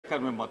चक्कर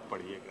में मत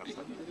पड़िएगा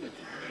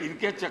सर,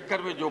 इनके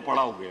चक्कर में जो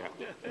पड़ा हो गया।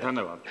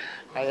 धन्यवाद।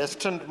 I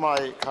extend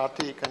my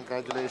hearty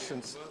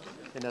congratulations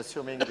in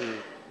assuming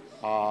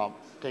the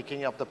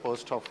taking up the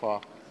post of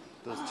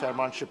the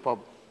chairmanship of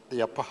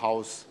the upper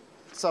house.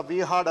 So we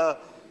had a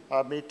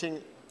meeting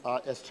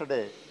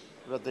yesterday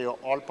with the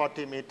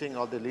all-party meeting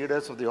of the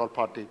leaders of the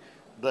all-party.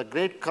 The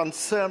great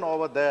concern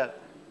over there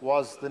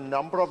was the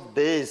number of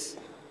days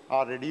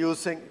are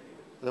reducing,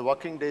 the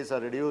working days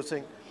are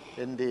reducing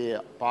in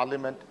the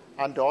parliament,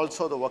 and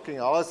also the working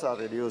hours are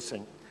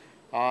reducing.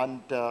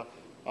 And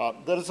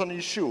there is an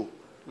issue,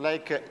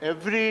 like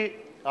every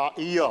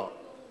year,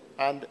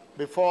 and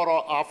before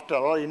or after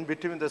or in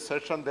between the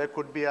session, there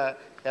could be an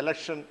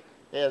election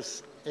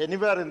as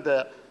anywhere in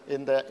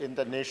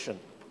the nation.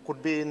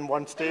 Could be in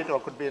one state or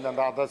could be in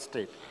another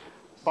state.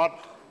 But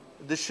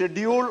the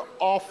schedule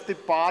of the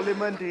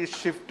parliament is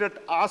shifted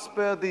as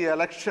per the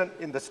election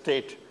in the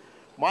state.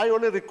 My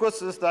only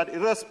request is that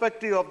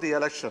irrespective of the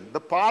election, the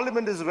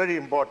parliament is very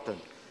important.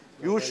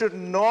 You should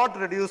not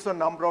reduce the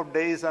number of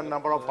days and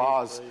number of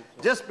hours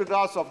just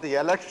because of the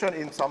election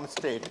in some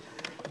state.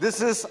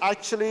 This is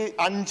actually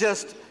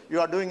unjust. You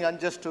are doing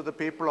unjust to the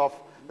people of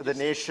the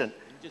nation.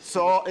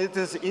 So it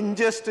is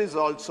injustice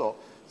also.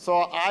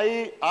 So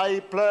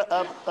I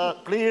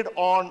plead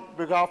on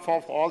behalf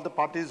of all the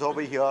parties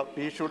over here.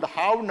 We should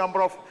have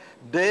number of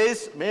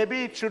days.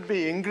 Maybe it should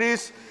be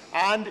increased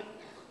and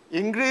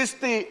increase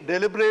the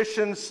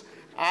deliberations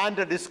and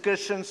the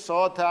discussions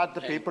so that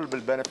the people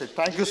will benefit.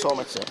 Thank you so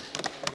much, sir.